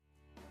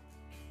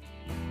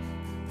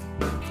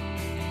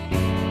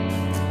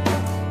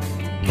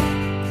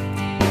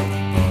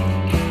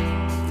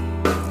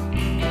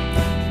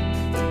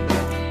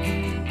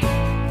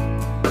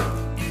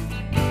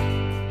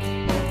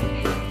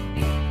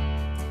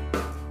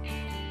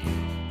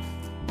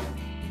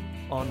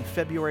On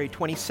February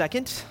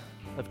 22nd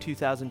of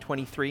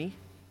 2023,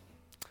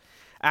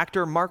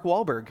 actor Mark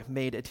Wahlberg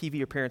made a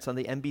TV appearance on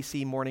the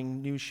NBC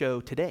morning news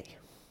show Today.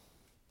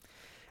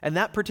 And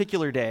that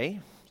particular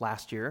day,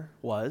 last year,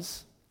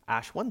 was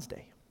Ash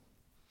Wednesday.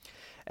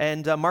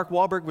 And Mark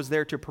Wahlberg was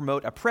there to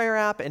promote a prayer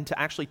app and to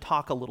actually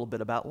talk a little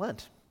bit about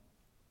Lent.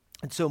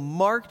 And so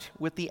marked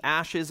with the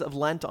ashes of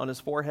Lent on his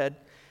forehead,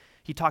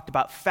 he talked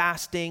about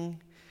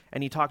fasting,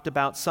 and he talked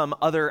about some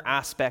other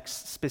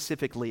aspects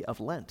specifically of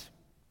Lent.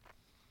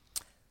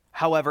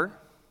 However,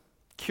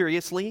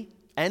 curiously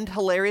and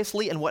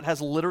hilariously, and what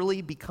has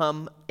literally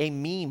become a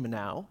meme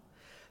now,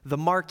 the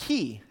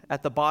marquee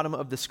at the bottom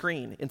of the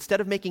screen,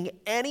 instead of making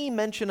any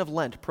mention of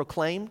Lent,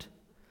 proclaimed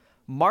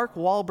Mark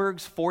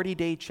Wahlberg's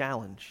 40-day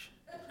challenge.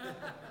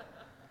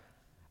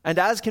 And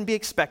as can be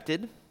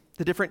expected,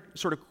 the different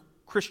sort of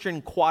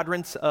Christian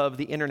quadrants of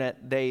the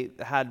internet, they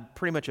had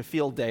pretty much a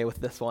field day with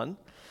this one.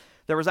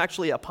 There was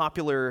actually a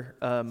popular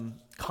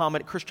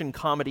Christian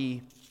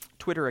comedy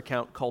Twitter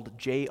account called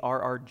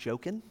JRR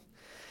Jokin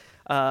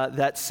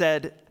that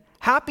said,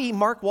 "Happy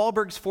Mark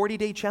Wahlberg's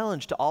 40-day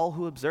challenge to all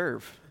who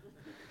observe."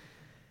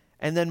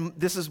 And then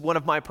this is one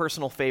of my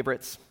personal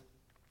favorites.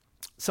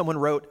 Someone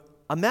wrote,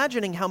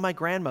 "Imagining how my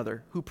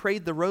grandmother, who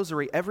prayed the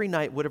rosary every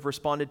night, would have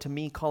responded to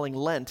me calling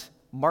Lent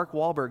Mark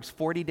Wahlberg's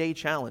 40-day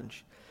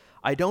challenge.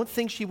 I don't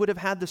think she would have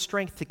had the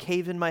strength to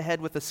cave in my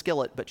head with a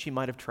skillet, but she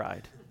might have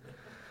tried."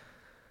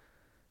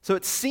 So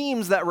it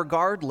seems that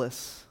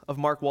regardless of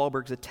Mark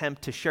Wahlberg's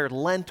attempt to share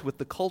Lent with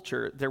the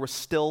culture, there was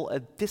still a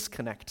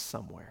disconnect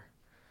somewhere.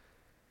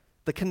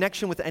 The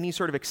connection with any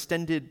sort of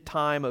extended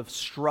time of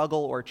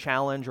struggle or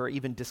challenge or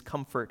even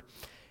discomfort,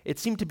 it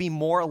seemed to be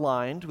more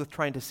aligned with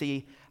trying to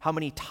see how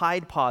many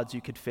Tide Pods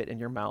you could fit in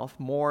your mouth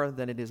more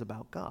than it is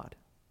about God.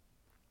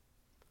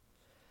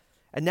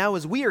 And now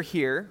as we are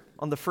here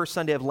on the first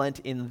Sunday of Lent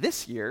in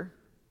this year,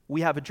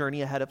 we have a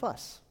journey ahead of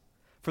us.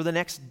 For the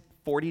next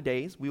 40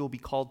 days, we will be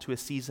called to a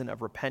season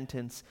of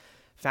repentance,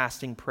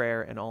 fasting,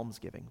 prayer, and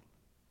almsgiving.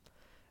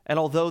 And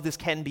although this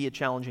can be a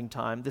challenging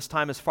time, this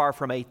time is far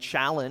from a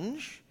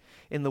challenge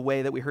in the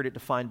way that we heard it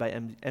defined by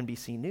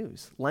NBC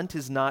News. Lent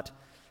is not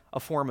a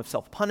form of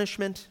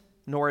self-punishment,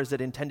 nor is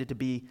it intended to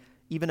be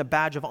even a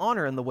badge of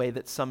honor in the way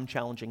that some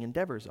challenging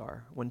endeavors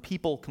are. When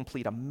people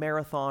complete a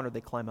marathon or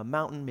they climb a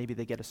mountain, maybe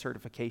they get a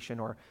certification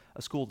or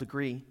a school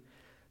degree,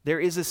 there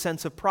is a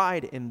sense of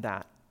pride in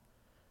that.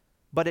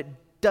 But it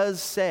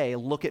does say,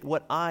 look at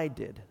what I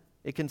did.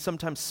 It can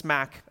sometimes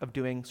smack of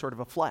doing sort of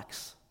a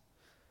flex.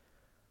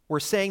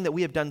 We're saying that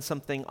we have done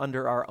something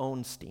under our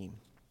own steam.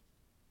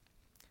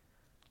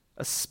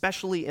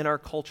 Especially in our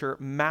culture,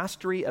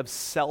 mastery of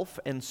self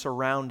and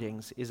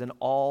surroundings is an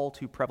all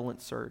too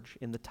prevalent surge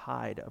in the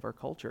tide of our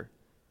culture.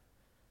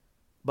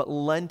 But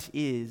Lent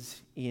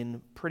is,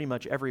 in pretty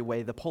much every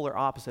way, the polar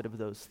opposite of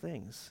those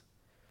things.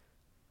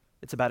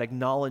 It's about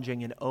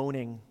acknowledging and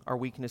owning our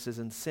weaknesses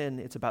and sin.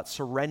 It's about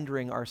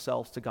surrendering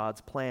ourselves to God's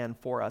plan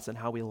for us and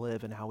how we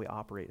live and how we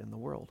operate in the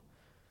world.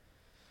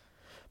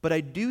 But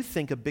I do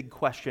think a big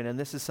question, and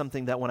this is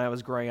something that when I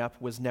was growing up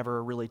was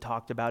never really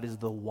talked about, is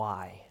the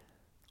why.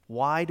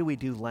 Why do we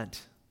do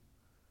Lent?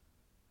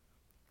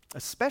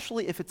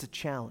 Especially if it's a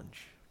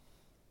challenge.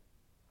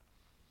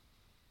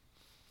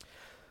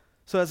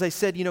 So as I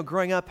said,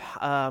 growing up,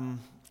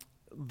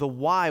 the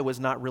why was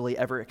not really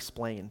ever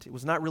explained. It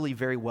was not really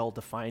very well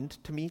defined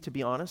to me, to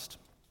be honest.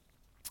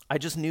 I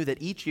just knew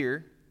that each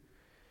year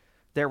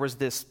there was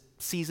this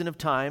season of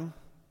time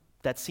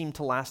that seemed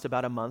to last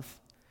about a month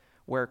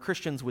where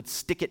Christians would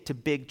stick it to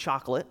big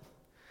chocolate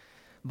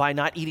by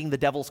not eating the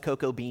devil's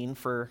cocoa bean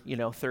for,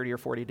 30 or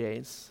 40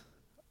 days.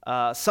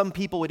 Some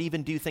people would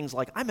even do things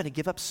like, I'm going to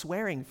give up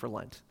swearing for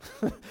Lent,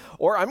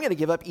 or I'm going to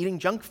give up eating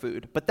junk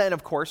food. But then,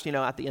 of course,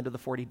 at the end of the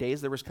 40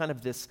 days, there was kind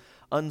of this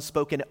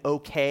unspoken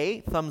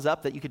okay, thumbs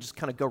up, that you could just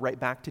kind of go right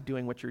back to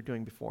doing what you were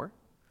doing before.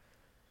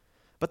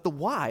 But the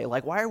why,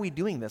 why are we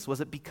doing this?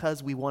 Was it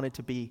because we wanted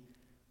to be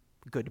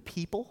good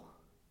people?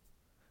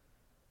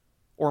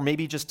 Or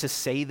maybe just to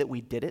say that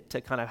we did it,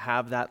 to kind of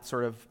have that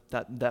sort of,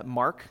 that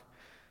mark?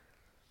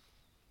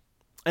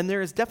 And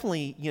there is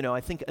definitely, I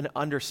think an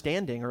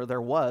understanding, or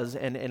there was,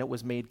 and it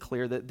was made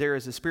clear that there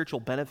is a spiritual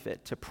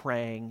benefit to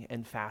praying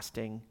and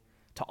fasting,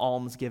 to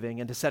almsgiving,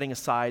 and to setting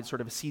aside sort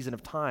of a season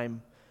of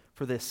time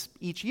for this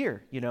each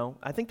year,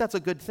 I think that's a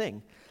good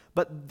thing.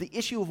 But the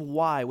issue of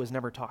why was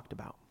never talked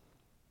about.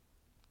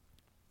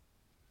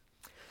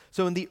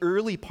 So in the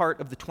early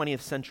part of the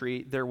 20th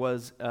century, there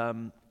was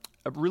a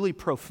really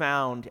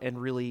profound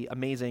and really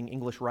amazing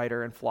English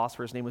writer and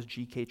philosopher. His name was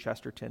G.K.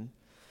 Chesterton.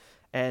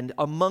 And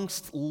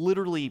amongst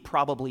literally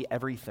probably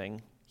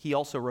everything, he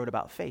also wrote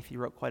about faith. He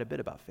wrote quite a bit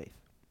about faith.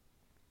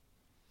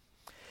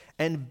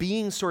 And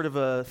being sort of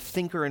a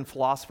thinker and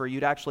philosopher,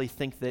 you'd actually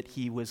think that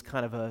he was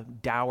kind of a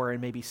dour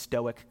and maybe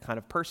stoic kind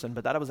of person,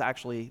 but that was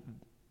actually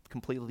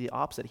completely the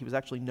opposite. He was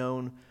actually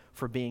known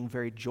for being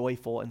very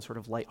joyful and sort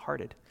of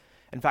lighthearted.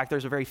 In fact,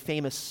 there's a very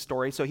famous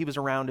story. So he was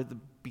around at the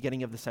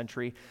beginning of the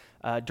century.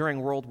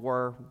 During World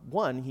War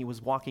I, he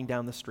was walking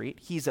down the street.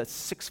 He's a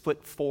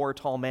 6'4"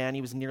 tall man.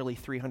 He was nearly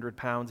 300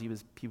 pounds.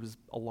 He was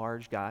a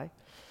large guy.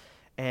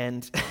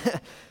 And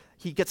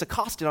he gets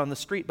accosted on the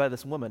street by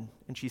this woman.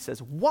 And she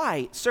says,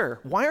 "Why, sir,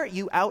 why aren't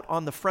you out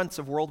on the fronts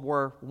of World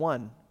War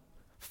I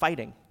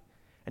fighting?"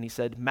 And he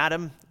said,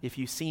 "Madam, if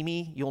you see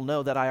me, you'll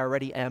know that I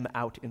already am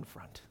out in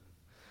front."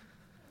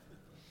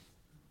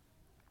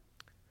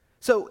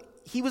 So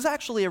he was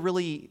actually a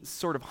really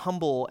sort of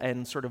humble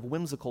and sort of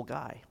whimsical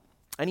guy.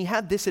 And he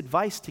had this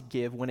advice to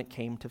give when it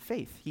came to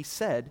faith. He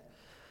said,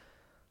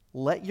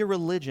 "Let your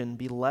religion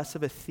be less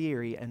of a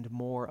theory and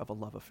more of a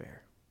love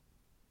affair."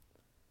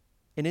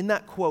 And in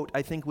that quote,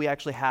 I think we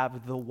actually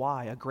have the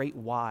why, a great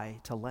why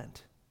to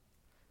Lent.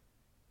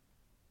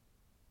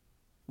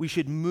 We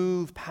should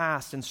move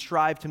past and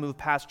strive to move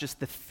past just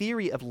the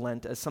theory of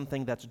Lent as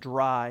something that's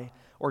dry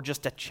or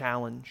just a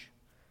challenge,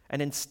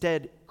 and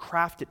instead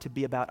craft it to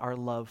be about our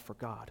love for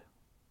God.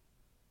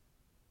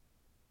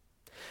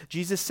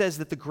 Jesus says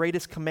that the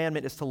greatest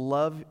commandment is to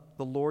love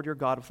the Lord your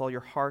God with all your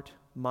heart,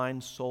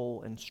 mind,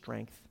 soul, and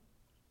strength.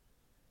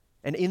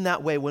 And in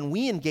that way, when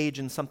we engage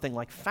in something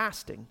like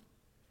fasting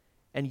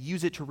and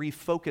use it to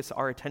refocus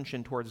our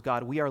attention towards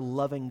God, we are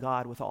loving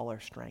God with all our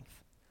strength.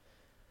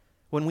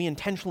 When we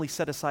intentionally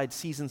set aside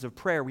seasons of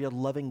prayer, we are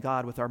loving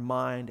God with our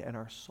mind and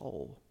our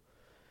soul.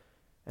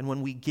 And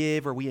when we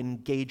give or we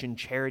engage in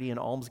charity and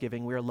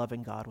almsgiving, we are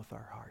loving God with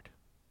our heart.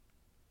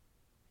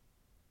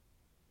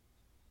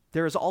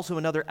 There is also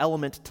another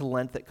element to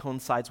Lent that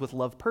coincides with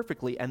love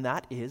perfectly, and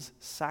that is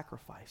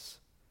sacrifice.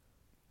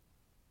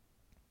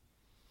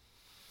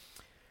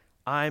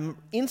 I'm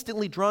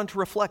instantly drawn to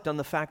reflect on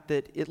the fact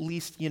that at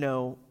least,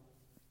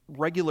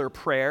 regular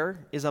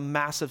prayer is a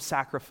massive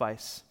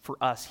sacrifice for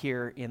us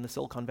here in the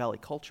Silicon Valley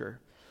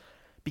culture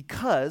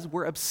because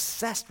we're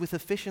obsessed with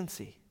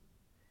efficiency.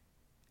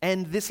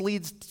 And this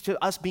leads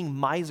to us being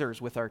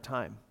misers with our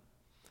time.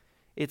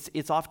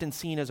 It's often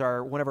seen as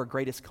one of our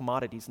greatest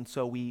commodities, and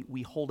so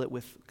we hold it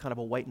with kind of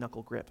a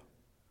white-knuckle grip.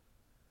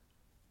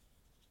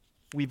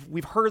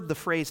 We've heard the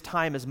phrase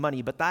time is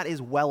money, but that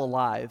is well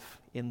alive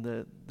in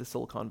the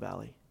Silicon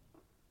Valley.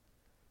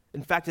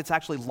 In fact, it's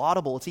actually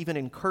laudable. It's even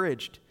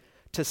encouraged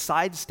to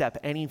sidestep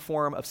any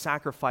form of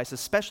sacrifice,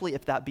 especially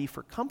if that be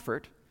for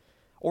comfort,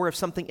 or if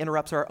something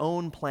interrupts our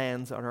own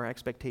plans and our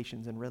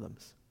expectations and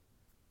rhythms.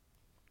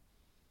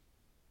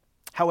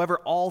 However,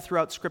 all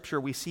throughout Scripture,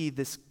 we see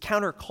this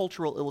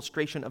countercultural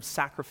illustration of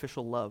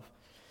sacrificial love.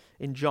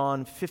 In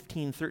John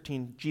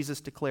 15:13,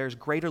 Jesus declares,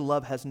 "Greater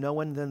love has no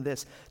one than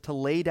this, to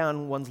lay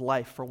down one's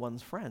life for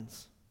one's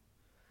friends."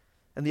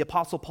 And the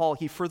Apostle Paul,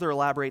 he further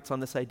elaborates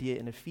on this idea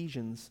in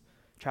Ephesians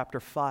chapter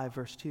 5,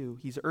 verse 2.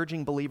 He's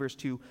urging believers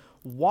to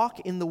walk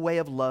in the way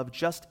of love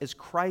just as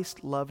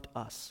Christ loved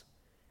us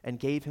and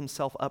gave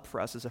himself up for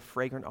us as a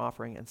fragrant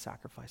offering and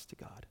sacrifice to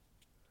God.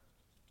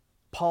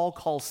 Paul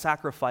calls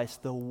sacrifice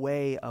the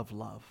way of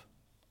love.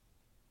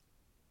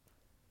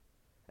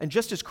 And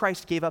just as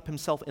Christ gave up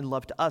himself in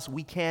love to us,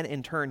 we can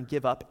in turn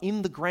give up,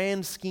 in the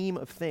grand scheme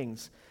of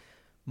things,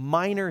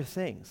 minor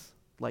things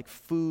like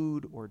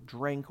food or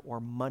drink or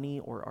money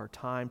or our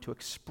time to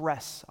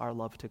express our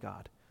love to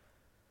God.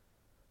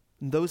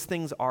 And those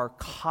things are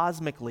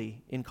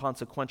cosmically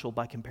inconsequential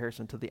by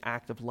comparison to the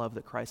act of love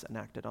that Christ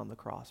enacted on the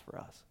cross for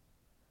us.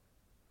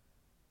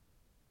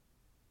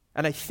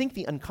 And I think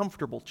the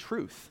uncomfortable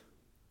truth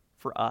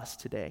for us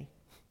today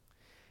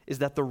is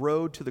that the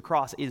road to the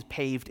cross is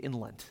paved in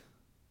Lent.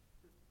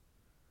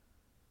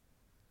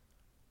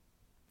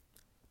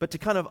 But to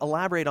kind of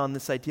elaborate on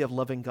this idea of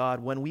loving God,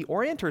 when we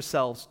orient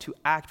ourselves to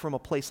act from a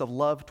place of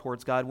love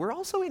towards God, we're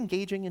also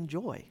engaging in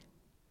joy.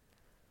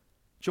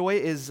 Joy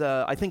is,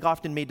 I think,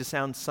 often made to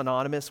sound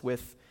synonymous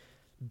with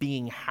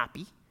being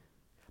happy,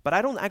 but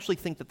I don't actually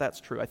think that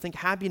that's true. I think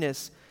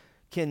happiness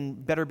can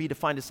better be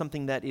defined as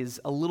something that is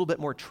a little bit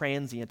more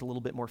transient, a little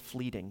bit more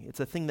fleeting. It's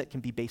a thing that can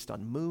be based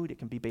on mood. It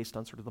can be based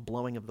on sort of the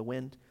blowing of the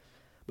wind.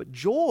 But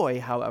joy,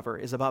 however,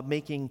 is about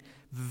making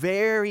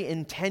very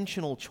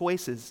intentional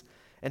choices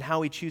in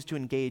how we choose to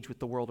engage with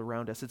the world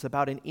around us. It's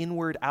about an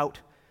inward-out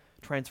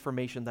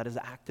transformation that is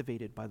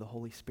activated by the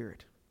Holy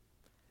Spirit.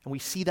 And we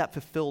see that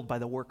fulfilled by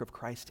the work of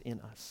Christ in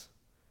us.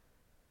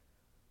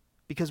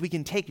 Because we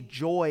can take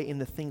joy in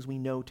the things we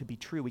know to be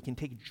true. We can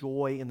take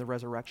joy in the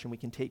resurrection. We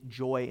can take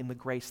joy in the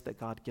grace that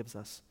God gives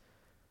us.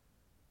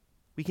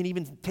 We can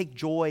even take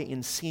joy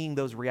in seeing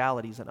those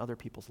realities in other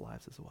people's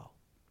lives as well.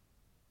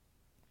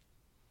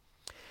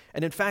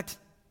 And in fact,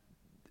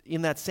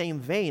 in that same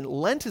vein,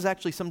 Lent is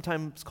actually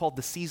sometimes called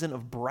the season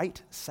of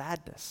bright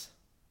sadness.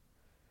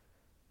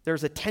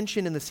 There's a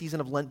tension in the season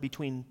of Lent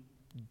between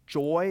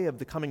joy of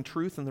the coming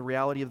truth and the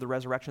reality of the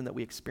resurrection that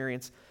we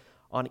experience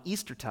on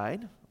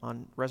Eastertide,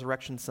 on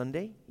Resurrection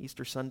Sunday,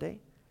 Easter Sunday,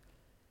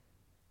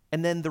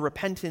 and then the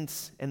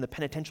repentance and the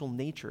penitential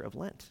nature of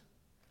Lent.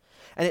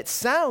 And it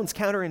sounds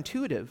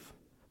counterintuitive,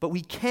 but we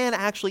can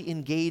actually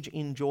engage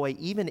in joy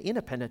even in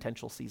a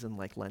penitential season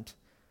like Lent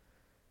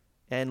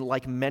And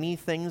like many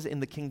things in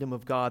the kingdom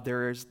of God,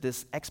 there is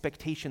this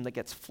expectation that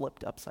gets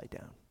flipped upside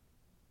down.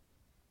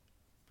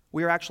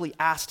 We are actually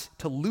asked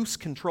to loose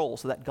control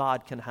so that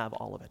God can have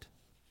all of it.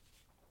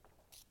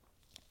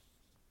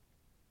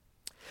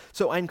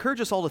 So I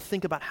encourage us all to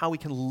think about how we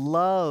can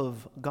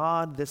love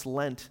God this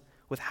Lent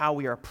with how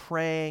we are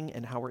praying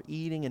and how we're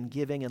eating and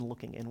giving and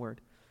looking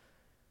inward.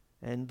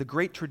 And the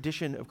great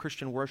tradition of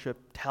Christian worship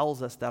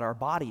tells us that our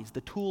bodies,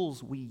 the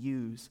tools we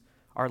use,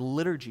 our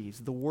liturgies,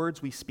 the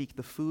words we speak,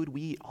 the food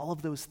we eat, all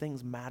of those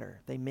things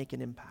matter. They make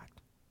an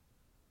impact.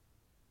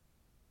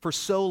 For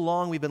so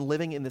long, we've been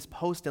living in this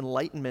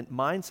post-enlightenment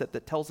mindset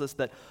that tells us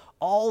that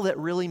all that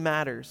really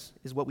matters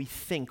is what we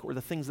think or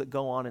the things that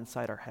go on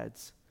inside our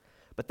heads.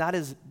 But that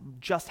is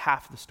just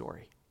half the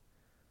story.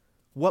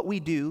 What we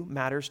do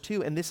matters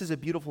too, and this is a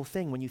beautiful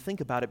thing when you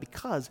think about it,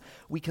 because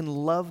we can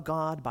love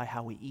God by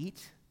how we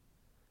eat.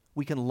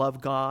 We can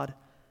love God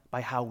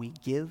by how we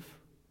give.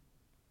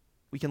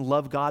 We can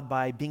love God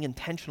by being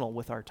intentional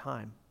with our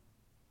time.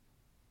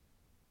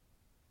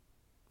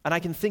 And I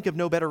can think of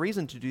no better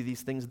reason to do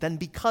these things than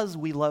because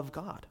we love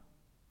God.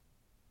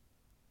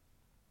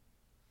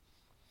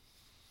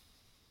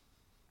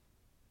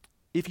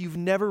 If you've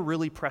never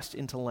really pressed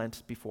into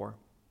Lent before,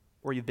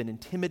 or you've been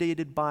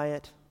intimidated by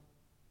it,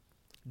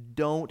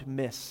 don't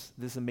miss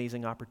this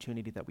amazing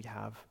opportunity that we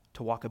have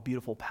to walk a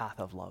beautiful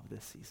path of love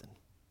this season.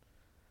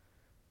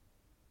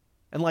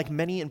 And like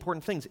many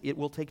important things, it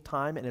will take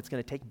time and it's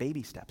going to take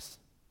baby steps.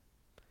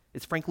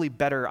 It's frankly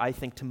better, I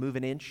think, to move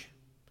an inch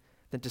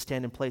than to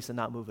stand in place and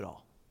not move at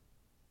all.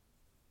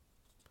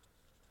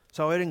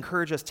 So I would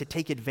encourage us to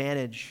take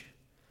advantage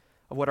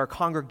of what our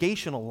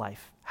congregational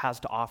life has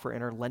to offer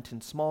in our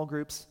Lenten small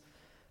groups.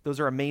 Those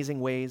are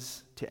amazing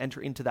ways to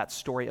enter into that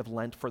story of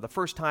Lent for the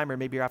first time, or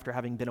maybe after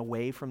having been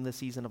away from the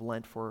season of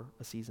Lent for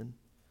a season.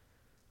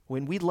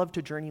 When we'd love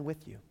to journey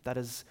with you. That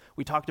is,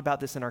 we talked about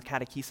this in our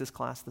catechesis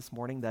class this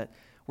morning, that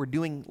we're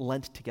doing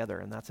Lent together,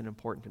 and that's an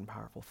important and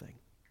powerful thing.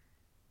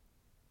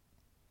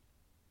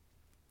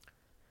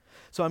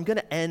 So I'm going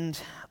to end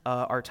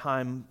my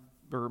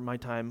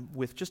time,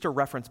 with just a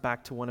reference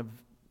back to one of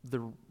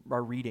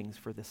our readings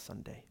for this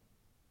Sunday.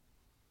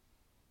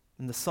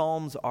 And the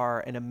Psalms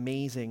are an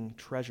amazing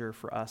treasure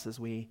for us as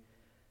we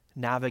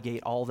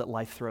navigate all that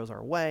life throws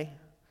our way.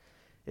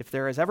 If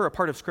there is ever a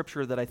part of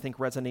Scripture that I think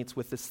resonates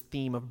with this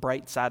theme of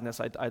bright sadness,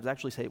 I'd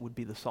actually say it would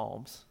be the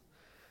Psalms.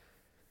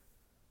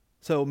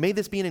 So may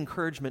this be an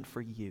encouragement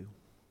for you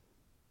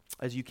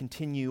as you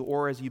continue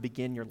or as you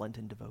begin your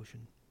Lenten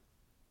devotion.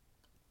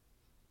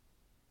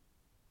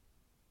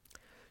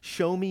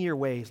 Show me your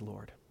ways,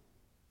 Lord.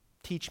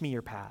 Teach me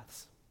your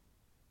paths.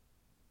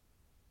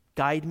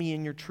 Guide me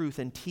in your truth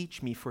and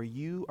teach me, for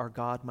you are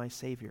God, my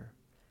Savior,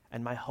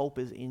 and my hope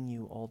is in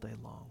you all day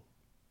long.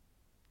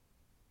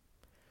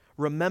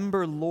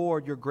 Remember,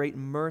 Lord, your great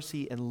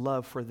mercy and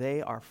love, for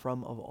they are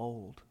from of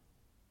old.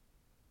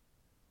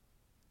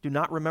 Do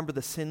not remember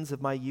the sins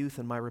of my youth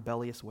and my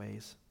rebellious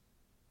ways.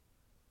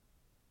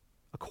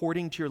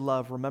 According to your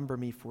love, remember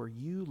me, for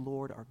you,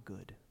 Lord, are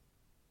good.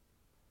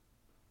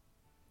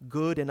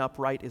 Good and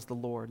upright is the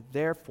Lord.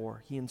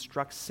 Therefore, he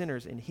instructs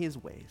sinners in his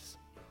ways.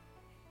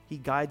 He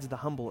guides the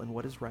humble in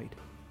what is right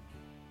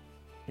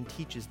and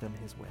teaches them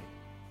his way.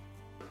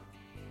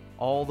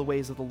 All the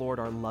ways of the Lord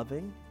are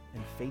loving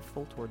and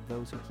faithful toward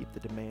those who keep the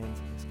demands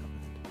of his covenant.